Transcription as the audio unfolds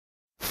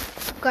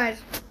Guys,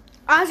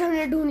 आज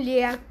हमने ढूंढ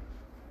लिया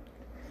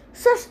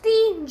सस्ती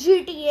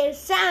GTA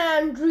सैन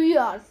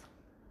एंड्रियास।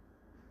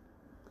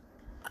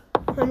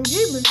 हाँ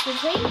जी, बिल्कुल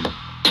सही।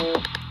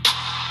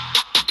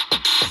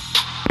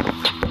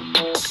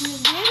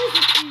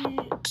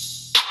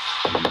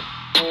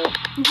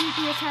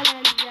 GTA सैन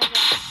एंड्रियास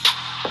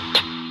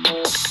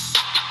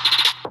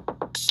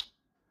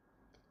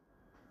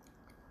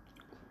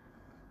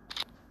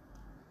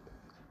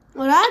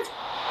और आज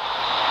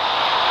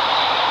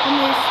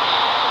हमें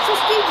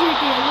सस्ती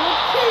GTA में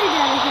खेले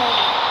जा रहे हैं।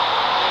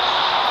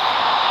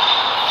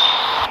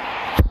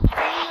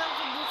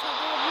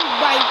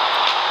 बाइक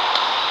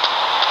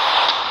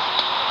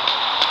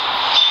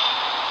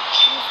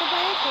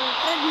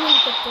ट्रेडमिल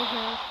करते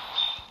हैं।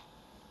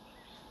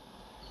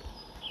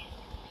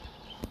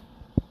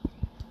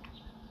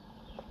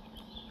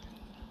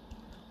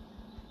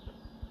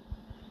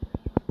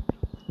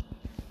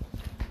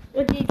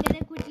 और नीचे से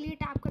क्विकली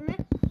टैप करना है।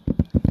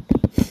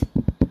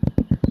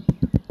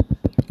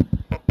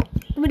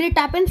 मेरे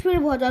टैप एंड स्पीड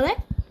बहुत ज़्यादा है।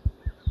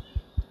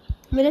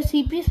 मेरे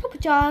CPS ना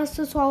 50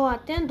 से 100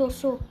 आते हैं,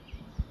 200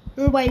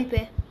 मोबाइल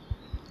पे।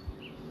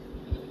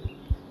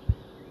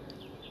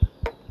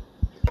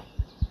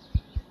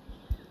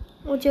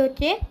 ऊंचे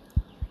ऊंचे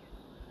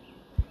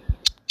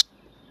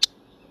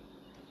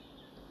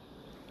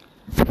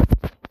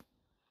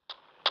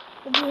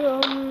अभी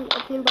हम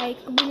अपनी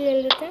बाइक को भी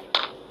ले लेते हैं।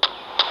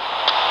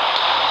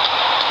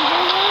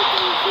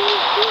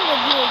 क्यों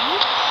लगी होगी?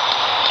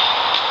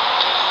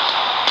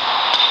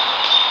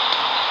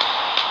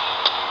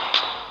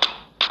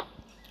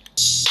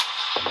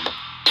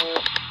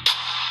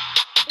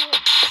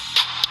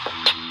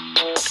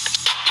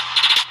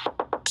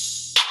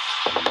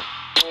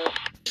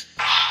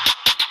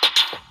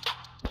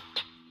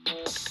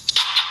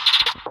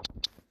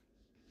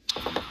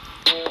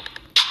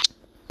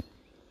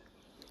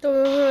 तो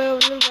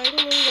अपनी बाइक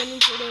नहीं लेनी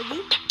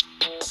पड़ेगी।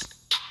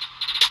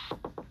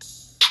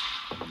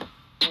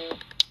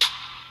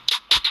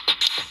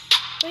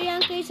 तो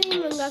यहाँ कहीं से ही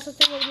मंगा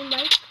सकते हैं अपनी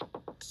बाइक।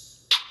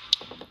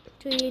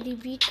 तो ये दी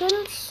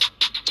व्हीकल्स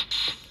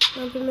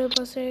यहाँ पे मेरे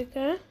पास एक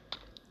है।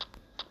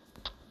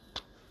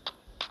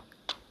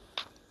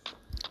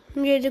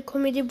 ये देखो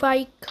मेरी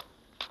बाइक।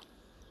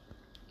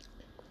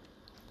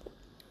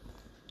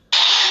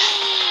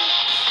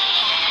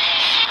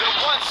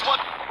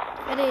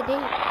 अरे दे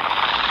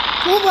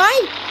ओ भाई,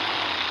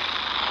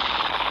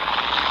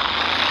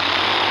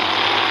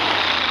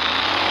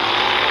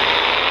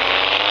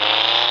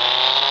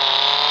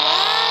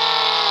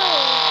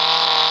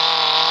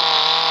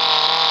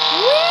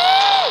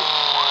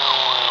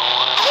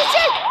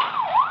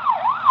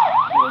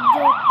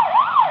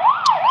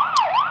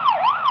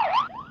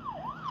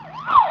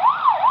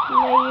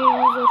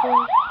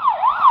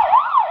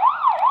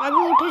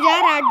 अभी उठ जा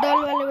रैट डॉल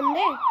वाले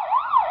बंदे।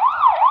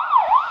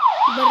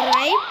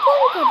 बराई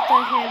कौन करता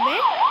है बे?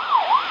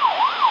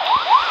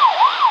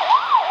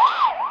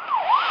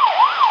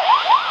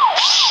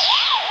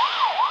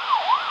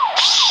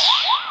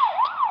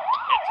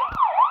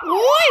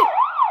 ओए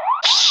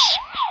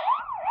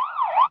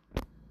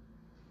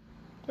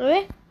अबे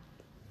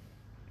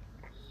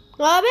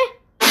अबे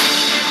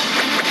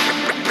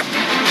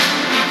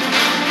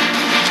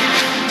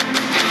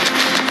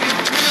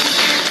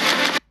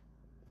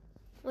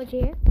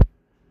मुझे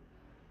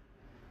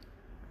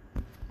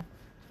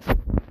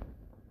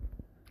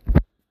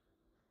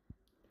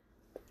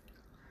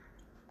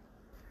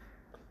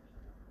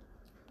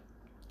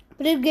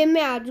इस गेम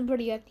में आज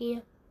बढ़ जाती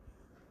हैं।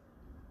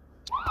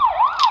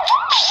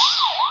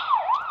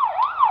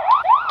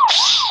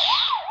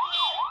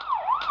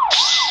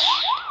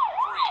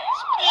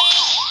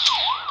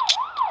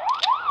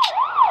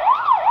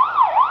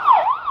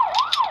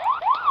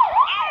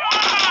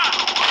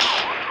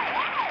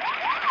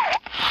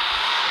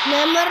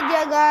 मैं मर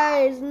गया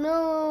गाइस, नो।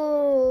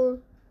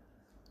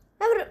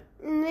 अब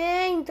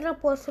मैं इतना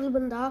पॉसिबल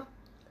बंदा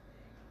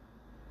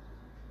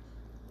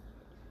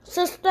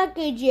सस्ता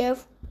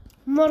KGF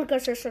मर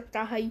कैसे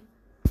सकता है?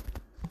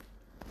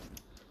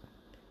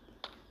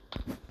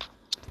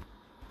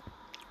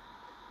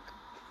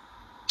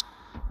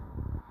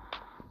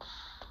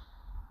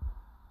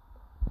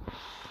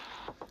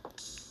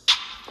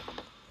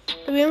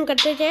 अभी हम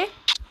करते थे,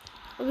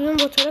 अभी हम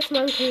बहुत सारा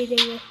सामान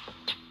खरीदेंगे।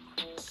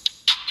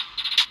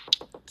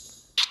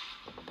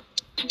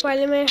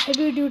 पहले मैं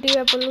हेवी ड्यूटी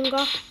वेपन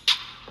लूंगा,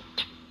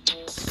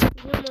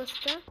 ये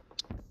मस्त है।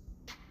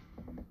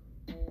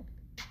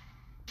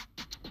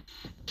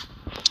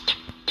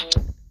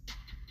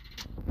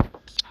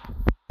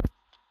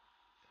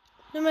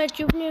 तो मैं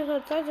चुप नहीं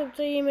करता जब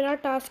तक ये मेरा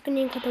टास्क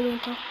नहीं खत्म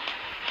होता।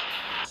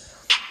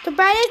 तो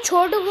पहले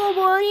छोटू को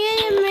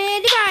बोलिए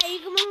मेरी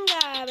बाइक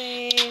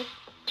मंगावे।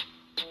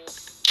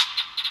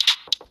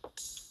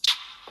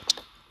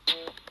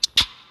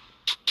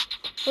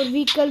 और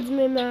व्हीकल्स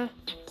में मैं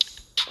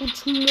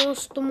कुछ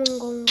मस्त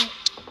मंगाऊंगा।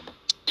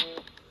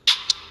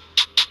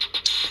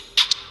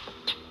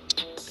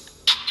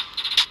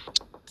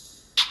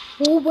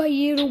 ओ भाई,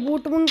 ये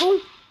रोबोट मंगाऊं?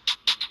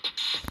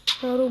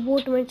 हाँ,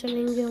 रोबोट में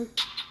चलेंगे हम।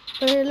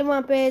 पहले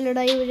वहाँ पे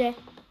लड़ाई हो जाए।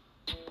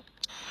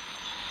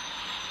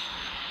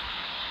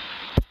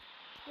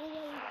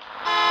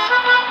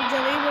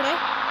 जगह ही बड़ा है।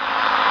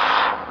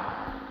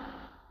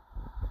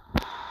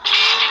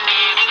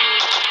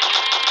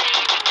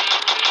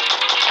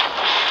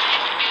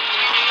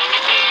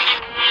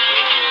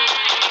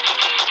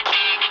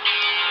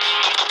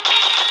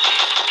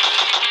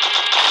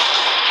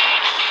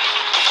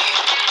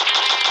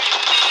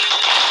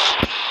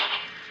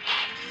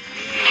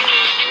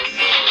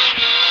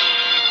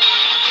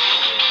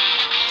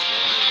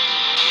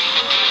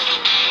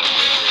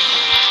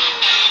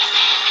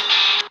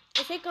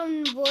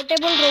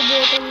 कन्वर्टेबल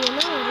रोबोट नहीं है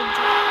ना।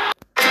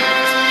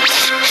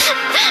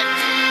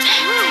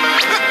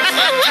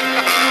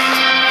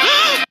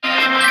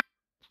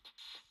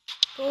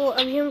 तो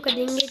अभी हम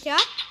करेंगे क्या?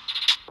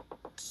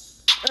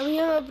 अभी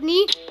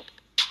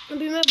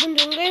मैं बन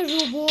जाऊंगा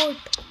रोबोट।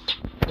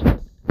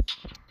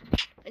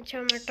 अच्छा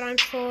मैं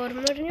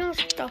ट्रांसफॉर्मर नहीं हो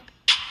सकता,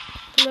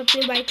 तो मैं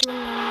अपनी बाइक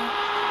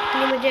बनाऊंगा।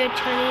 ये मुझे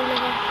अच्छा नहीं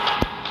लगा।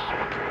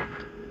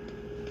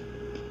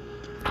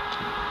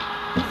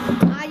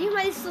 आज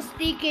हमारी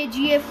सस्ती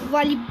KGF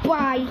वाली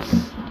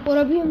बाइक, और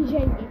अभी हम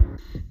जाएंगे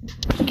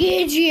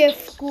KGF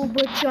को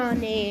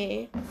बचाने।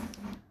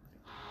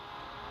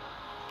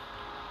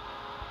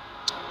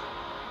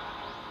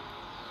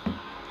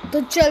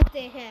 तो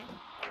चलते हैं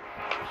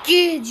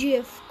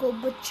KGF को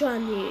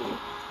बचाने।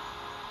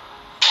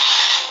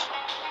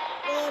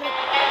 और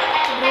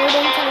रोड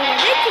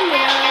कि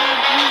मेरा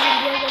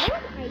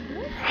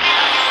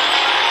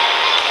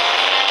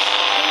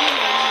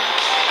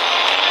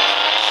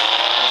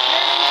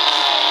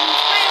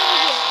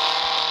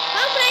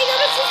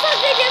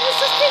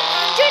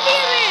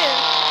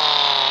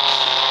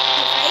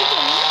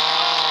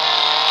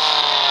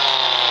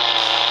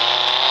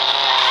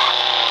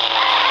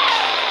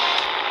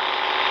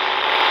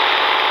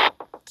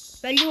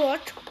वैल्यू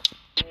व्हाट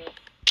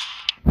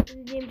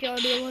गेम की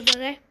ऑडियो बहुत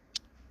ज़्यादा है।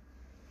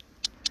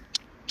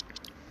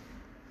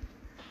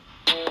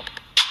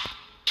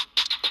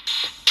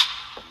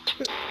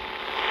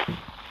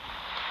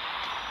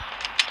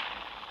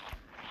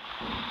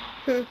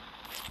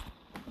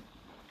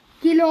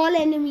 किल ऑल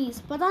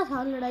एनिमीज, पता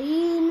था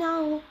लड़ाई ना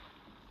हो,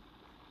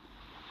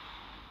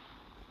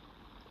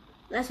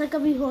 ऐसा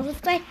कभी हो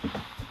सकता है।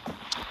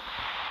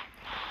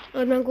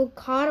 और मैं को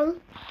खा रहा हूँ।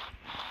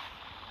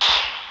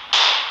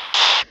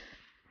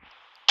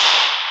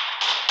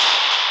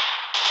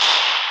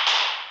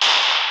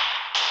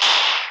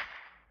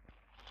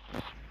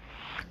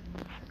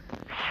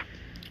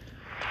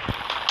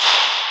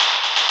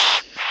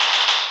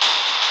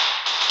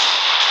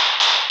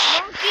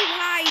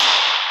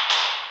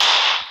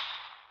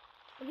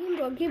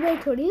 रॉकी भाई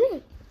थोड़ी नहीं,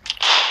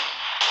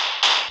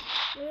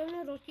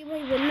 मुझे रॉकी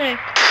भाई बनना है।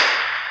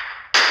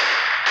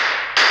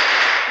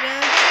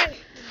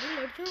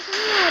 लड़कियों को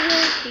नहीं मार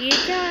रहे, ये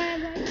क्या है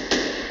भाई?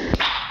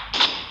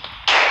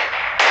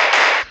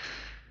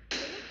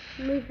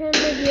 मिशन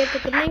में दिए तो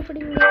करना ही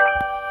पड़ेंगे।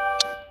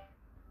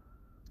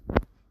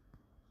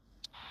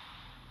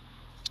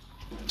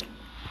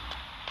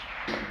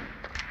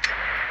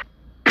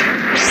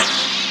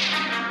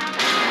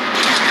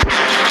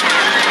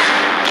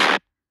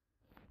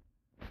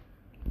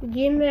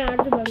 गेम में आज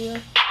बढ़िया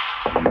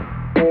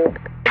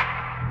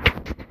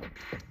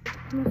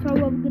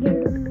सब अपग्रेड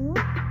कर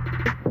लूँगा।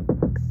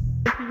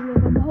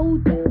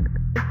 बहुत है।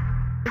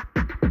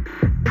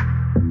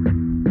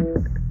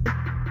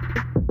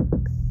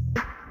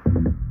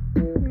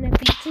 मैं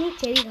पीछे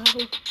चली खा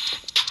हूँ।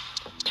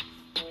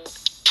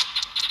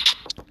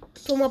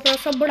 तुम अपना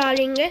सब बढ़ा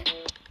लेंगे।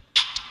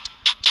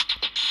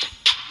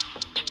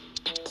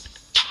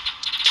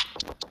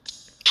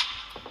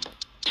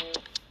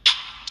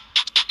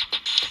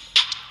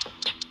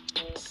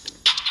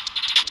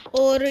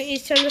 और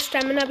इससे अंदर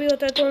स्टेमिना भी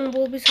होता है, तो हम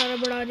वो भी सारा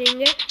बढ़ा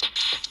देंगे।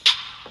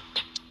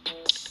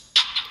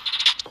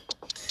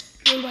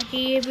 बाकी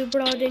ये भी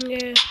बढ़ा देंगे,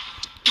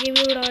 ये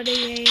भी बढ़ा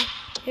देंगे,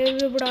 ये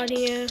भी बढ़ा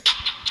देंगे।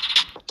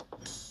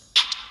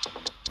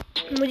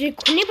 मुझे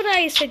खुद नहीं पता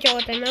इससे क्या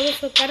होता है, मैं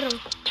उसको कर रहा हूँ।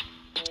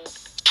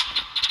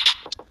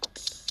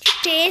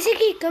 पैसे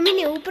की कमी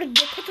नहीं, ऊपर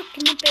देखो तो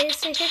कितने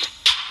पैसे है।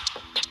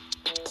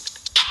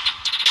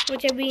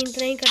 मुझे अभी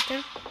इतना ही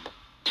करता।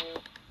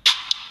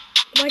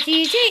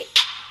 बाकी ये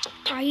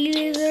आई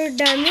लेजर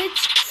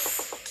डैमेज,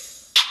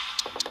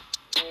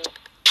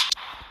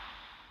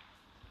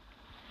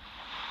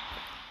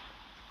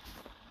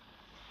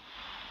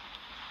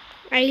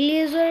 आई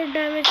लेजर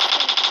डैमेज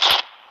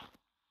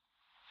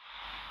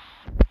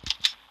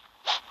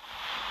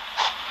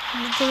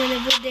मुझे मैंने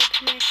वो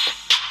देखना है।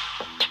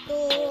 तो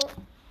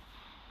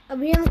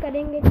अभी हम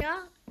करेंगे क्या?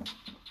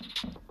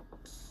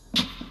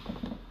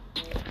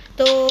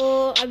 तो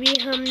अभी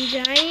हम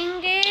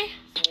जाएंगे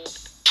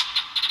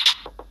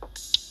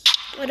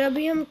और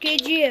अभी हम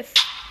KGF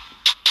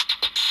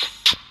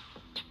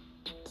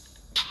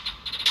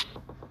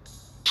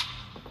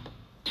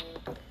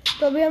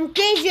तो अभी हम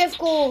KGF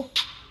को,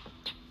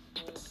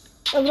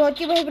 अब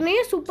रॉकी भाई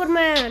बनेंगे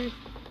Superman.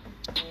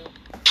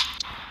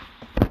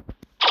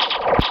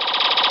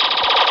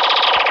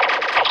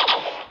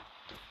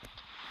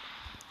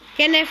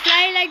 Can I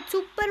fly like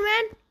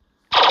Superman?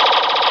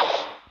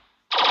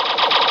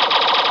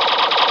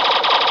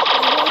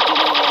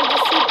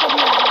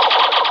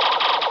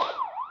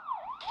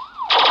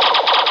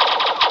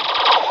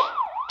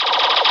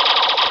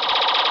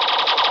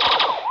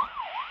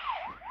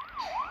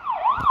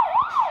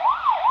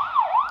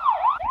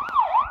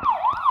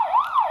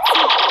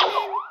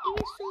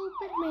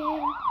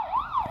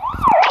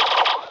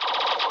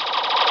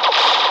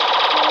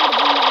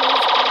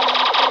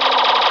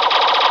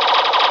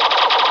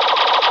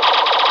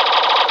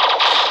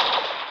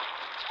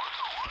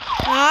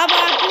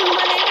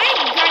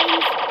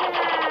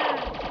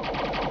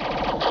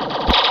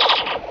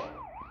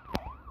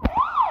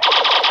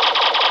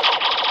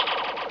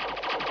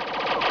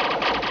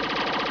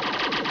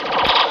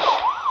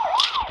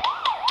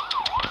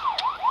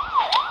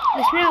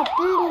 इसने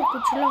अपन को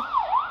कुचला।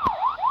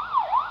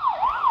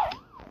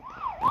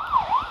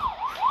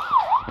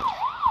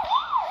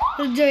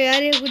 जो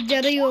यार ये कुछ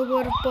ज्यादा ही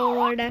ओवर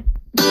पावर्ड है।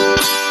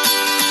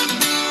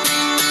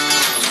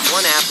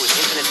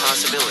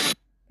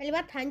 पहली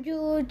बात थैंक यू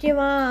कि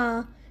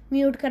वहाँ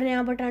म्यूट करने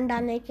का बटन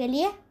डालने के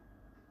लिए।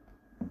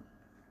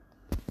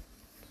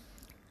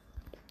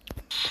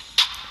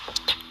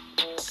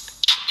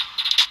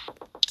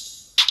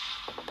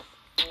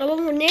 अब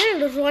हम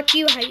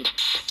रोटी भाई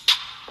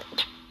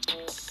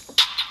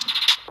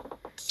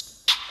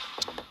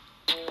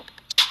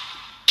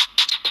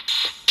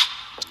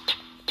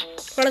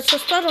थोड़ा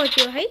सस्ता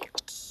रोटी भाई।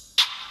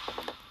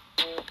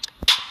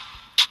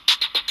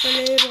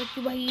 चले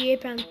रोटी भाई ये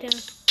पहनते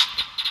हैं।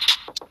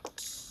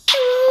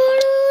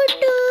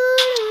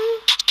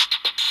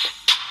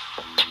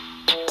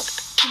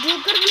 जो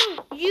कर लो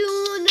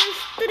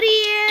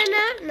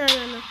ना ना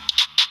ना ना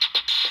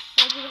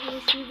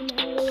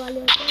महंगे वाले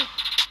होते हैं।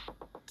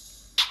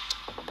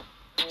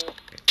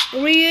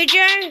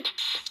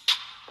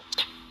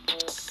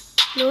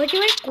 रोटी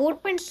भाई कोट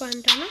पैंट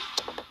पहनता ना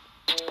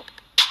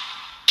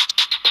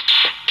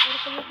और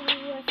कभी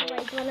वो ऐसा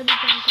वाइट वाला भी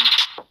पहनता है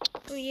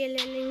तो ये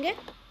ले लेंगे।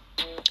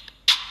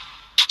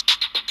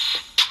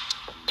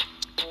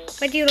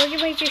 पर ये रोटी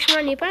भाई चश्मा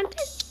नहीं पहनते।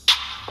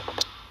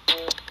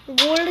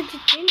 गोल्ड की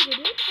चेन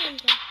जरूर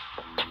पहनता।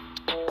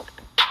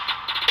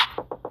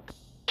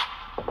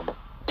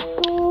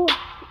 तो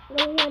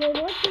हमारे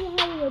रोटी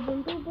भाई वजन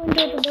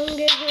 2.8 बन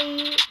गई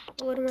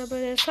और मेरे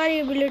पास सारी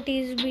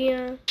एबिलिटीज भी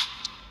हैं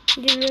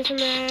जिनमें से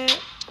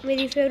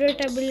मेरी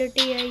फेवरेट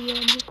एबिलिटी है ये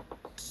अभी।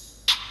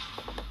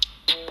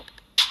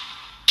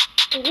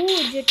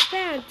 Jet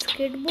pad,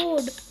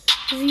 skateboard,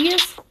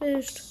 GS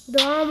fist,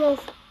 the arm of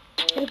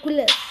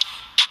हेरकुलेस।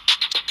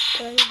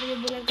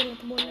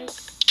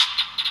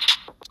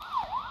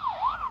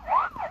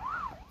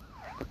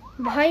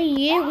 भाई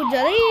ये कुछ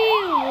ज्यादा ही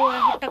वो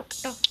है टक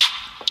टक।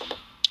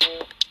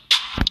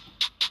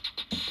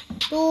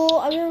 तो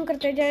अभी हम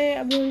करते जाए।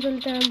 अभी हम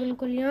चलते हैं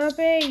बिल्कुल यहाँ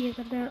पे। ये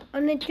करते हैं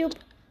अनचुप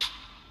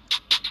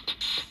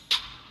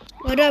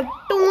और अब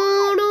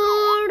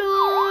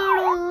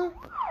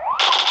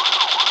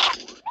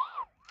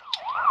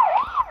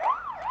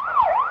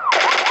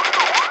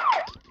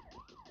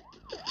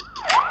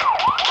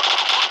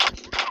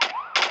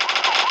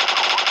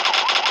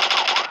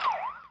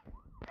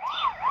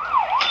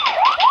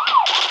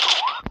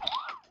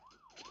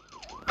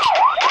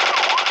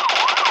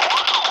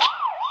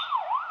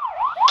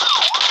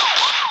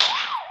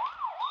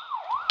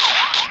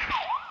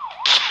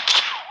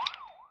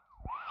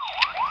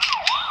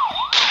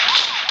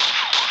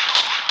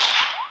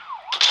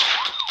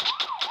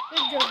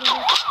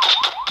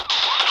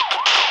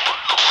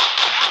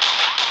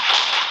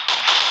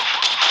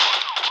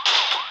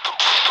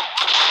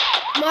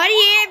मारी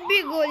ये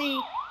भी गोली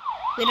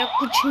मेरा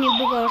कुछ नहीं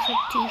बिगाड़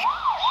सकती।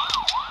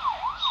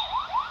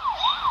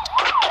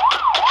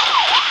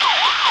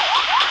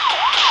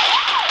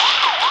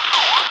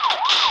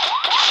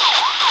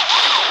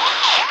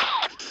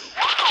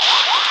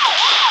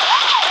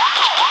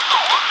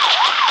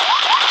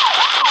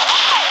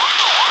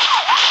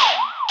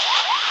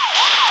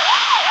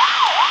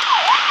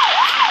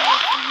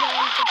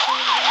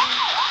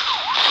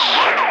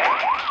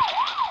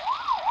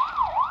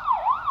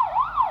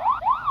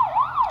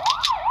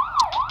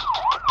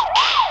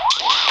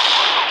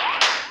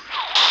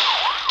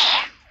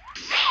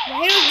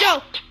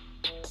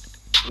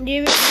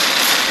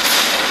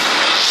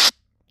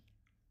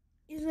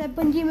 इस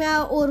वेपन की मैं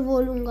और वो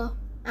लूंगा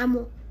एमो।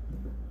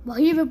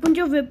 भाई ये वेपन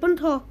जो वेपन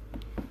था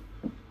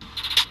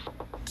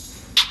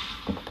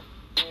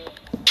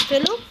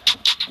चलो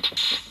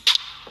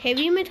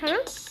हेवी में था ना।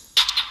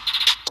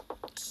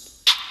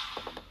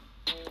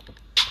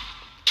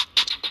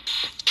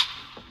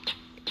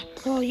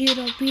 हाँ ये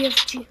रहा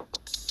PFG।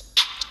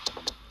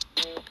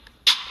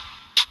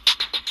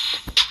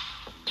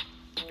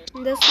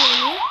 दस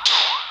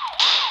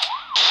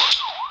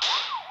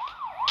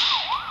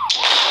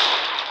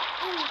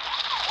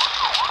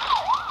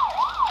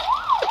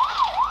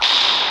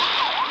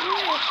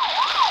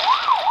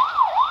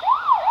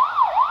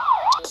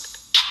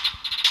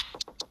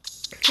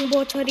नहीं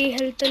बहुत सारी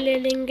हेल्थ ले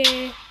लेंगे।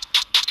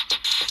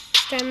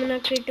 स्टैमिना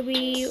किट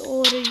भी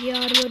और ये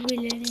आर्मर भी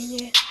ले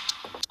लेंगे।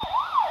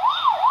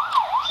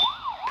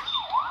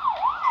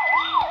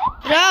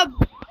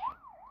 रब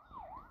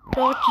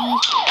रॉकी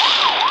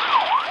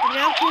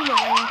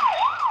मारा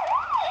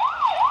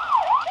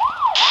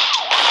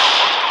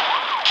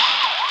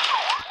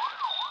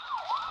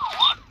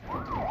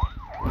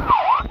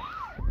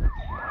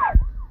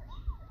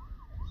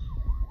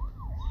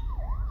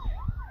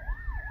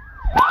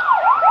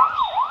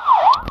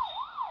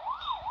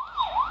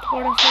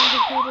थोड़ा सा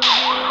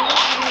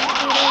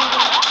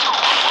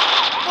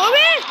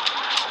ओबे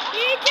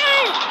ये क्या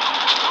है?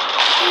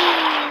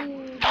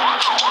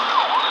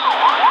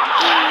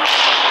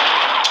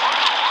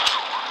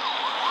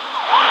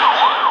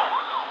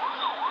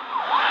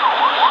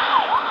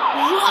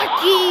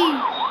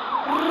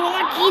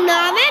 रॉकी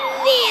नाम है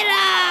मेरा।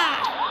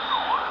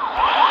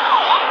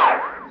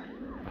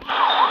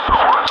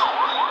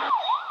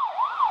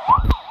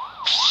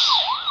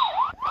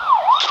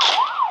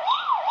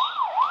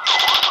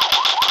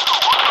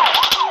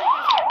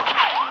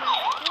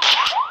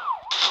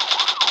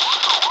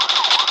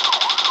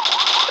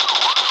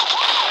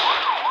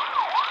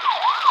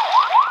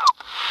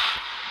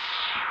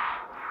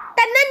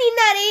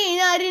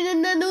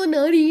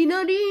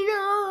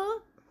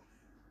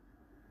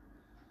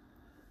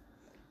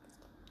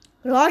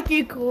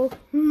 रॉकी को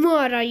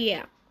मारा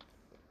गया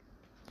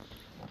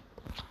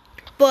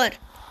पर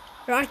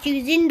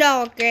रॉकी जिंदा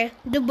होके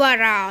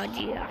दोबारा आ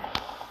गया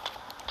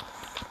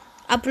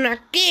अपना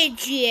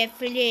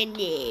KGF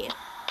लेने।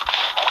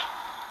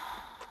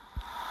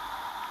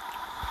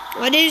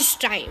 और इस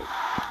टाइम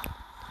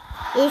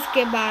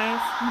उसके पास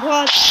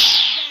बहुत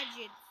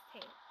गैजेट्स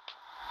थे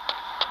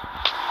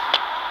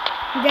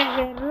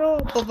जैसे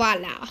रोप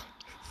वाला।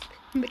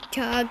 मैं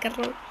क्या कर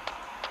रहा हूँ?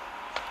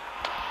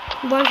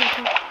 बहुत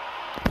अच्छा।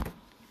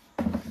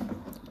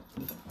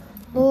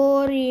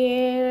 और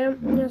ये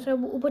जैसे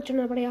ऊपर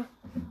चढ़ना पड़ेगा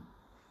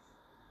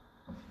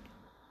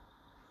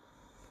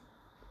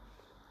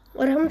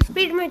और हम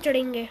स्पीड में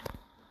चढ़ेंगे।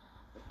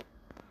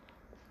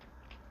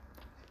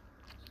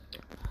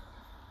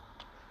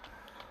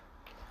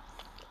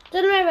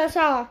 तो मैं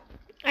वैसा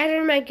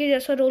आयरन मैन के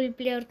जैसा रोल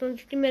प्ले करता हूँ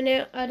क्योंकि मैंने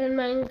आयरन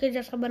मैन के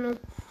जैसा बना।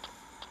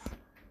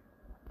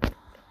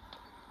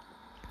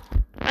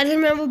 आयरन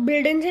मैन वो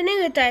बिल्डिंग से नहीं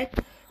गिरता है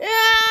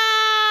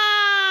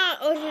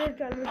और फिर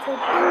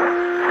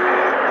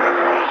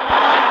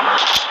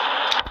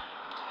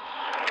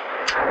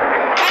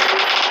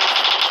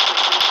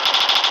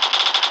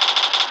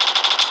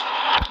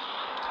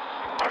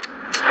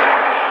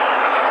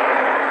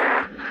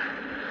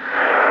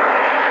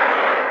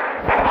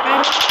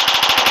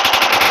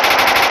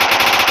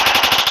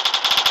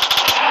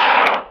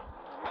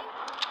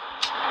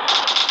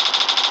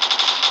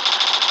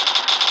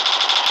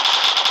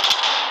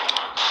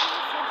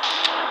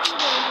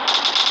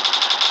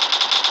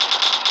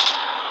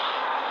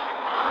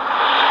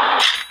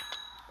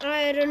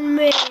आयरन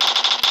मैन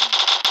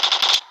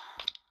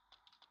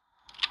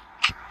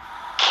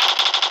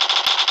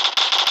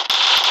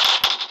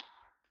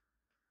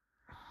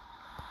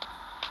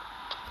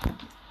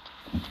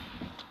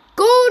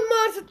कौन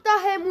मार सकता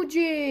है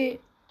मुझे?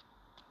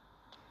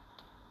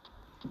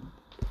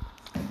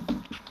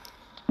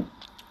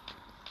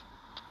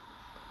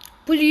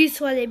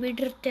 पुलिस वाले भी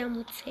डरते हैं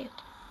मुझसे।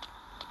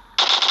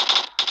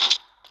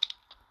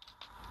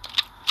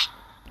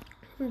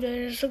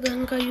 जैसे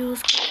गन का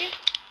यूज करके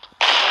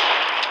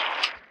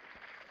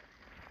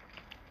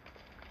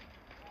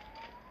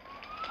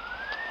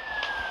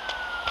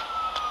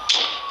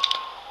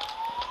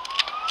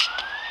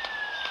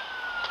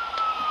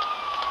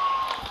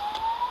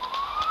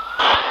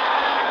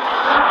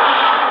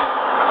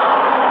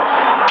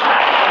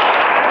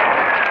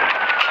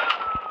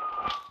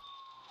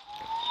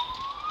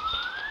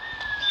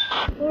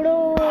उड़ो।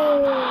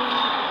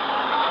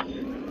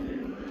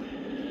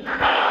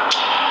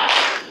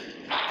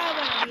 अब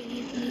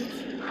आएगी पुलिस।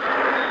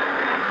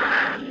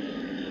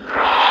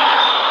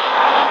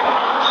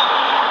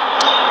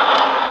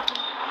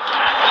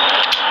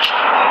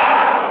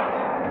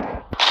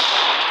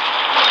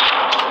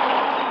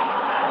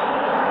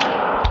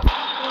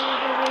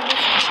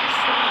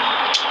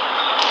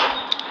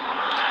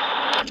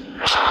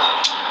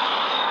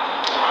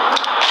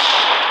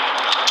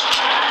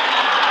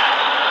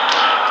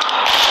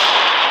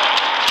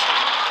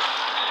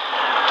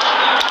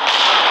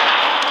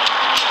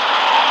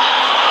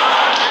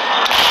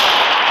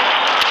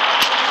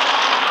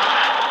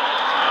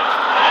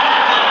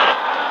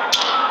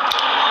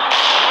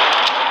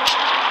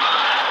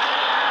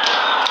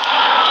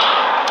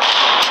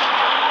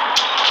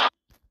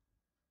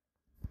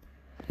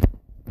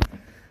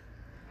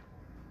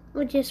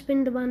 मुझे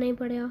स्पिन दबाना ही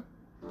पड़ेगा।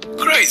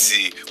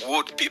 Crazy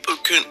what people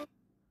can.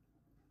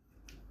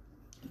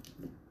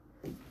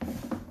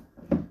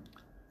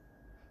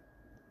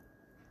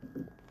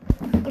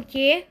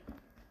 Okay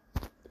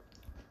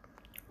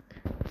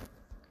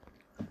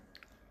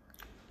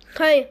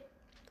hi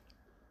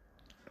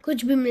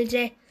कुछ भी मिल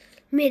जाए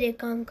मेरे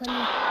काम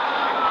करना।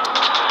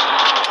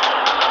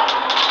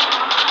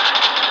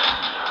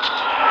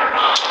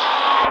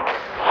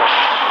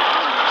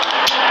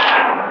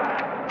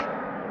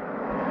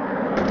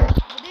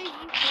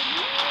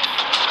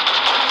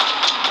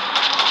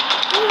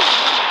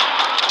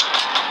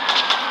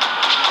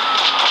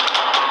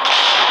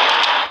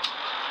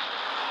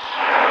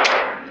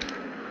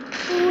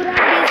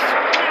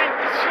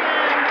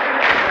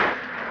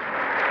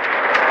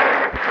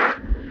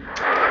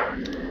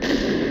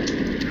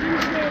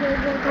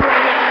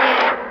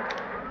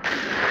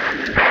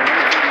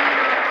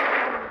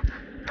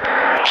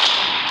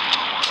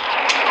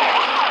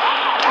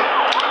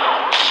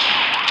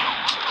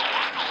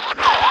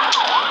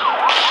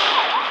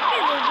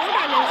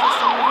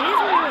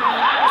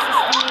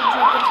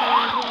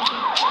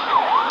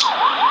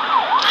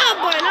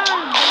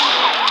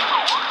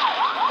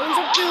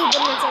 सबके ऊपर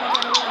मैं चढ़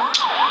जाऊंगा।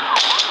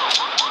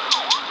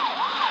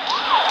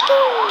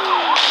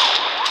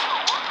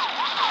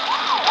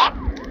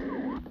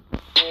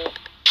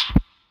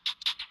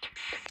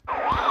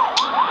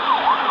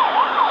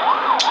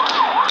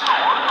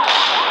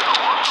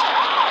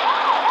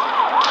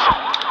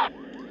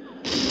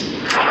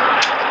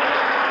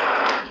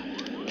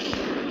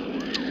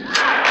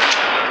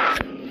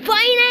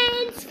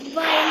 Violence,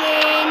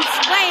 violence,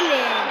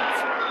 violence.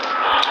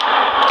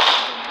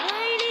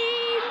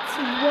 Violence,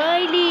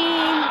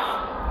 violence,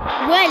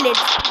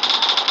 violence.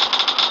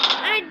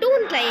 I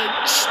don't like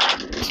it.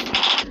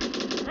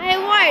 I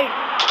avoid.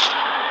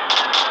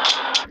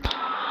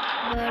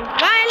 But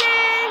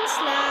violence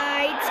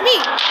likes me.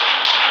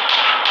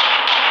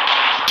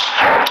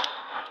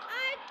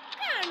 I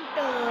can't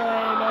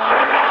avoid it.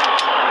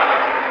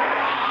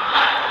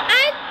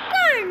 I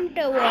can't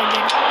avoid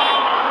it.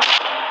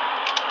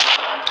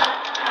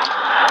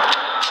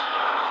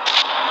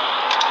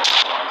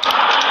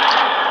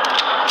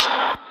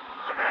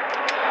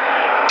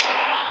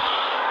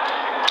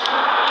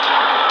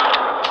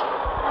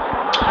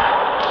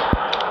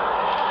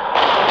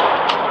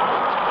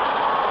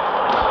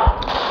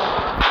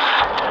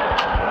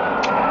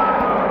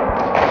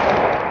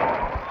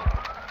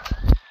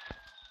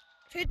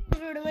 फिर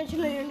वीडियो में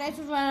चले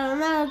नेक्स्ट वाला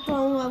मैं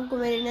आपको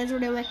मेरी नेक्स्ट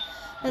वीडियो में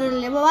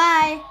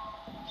बाय।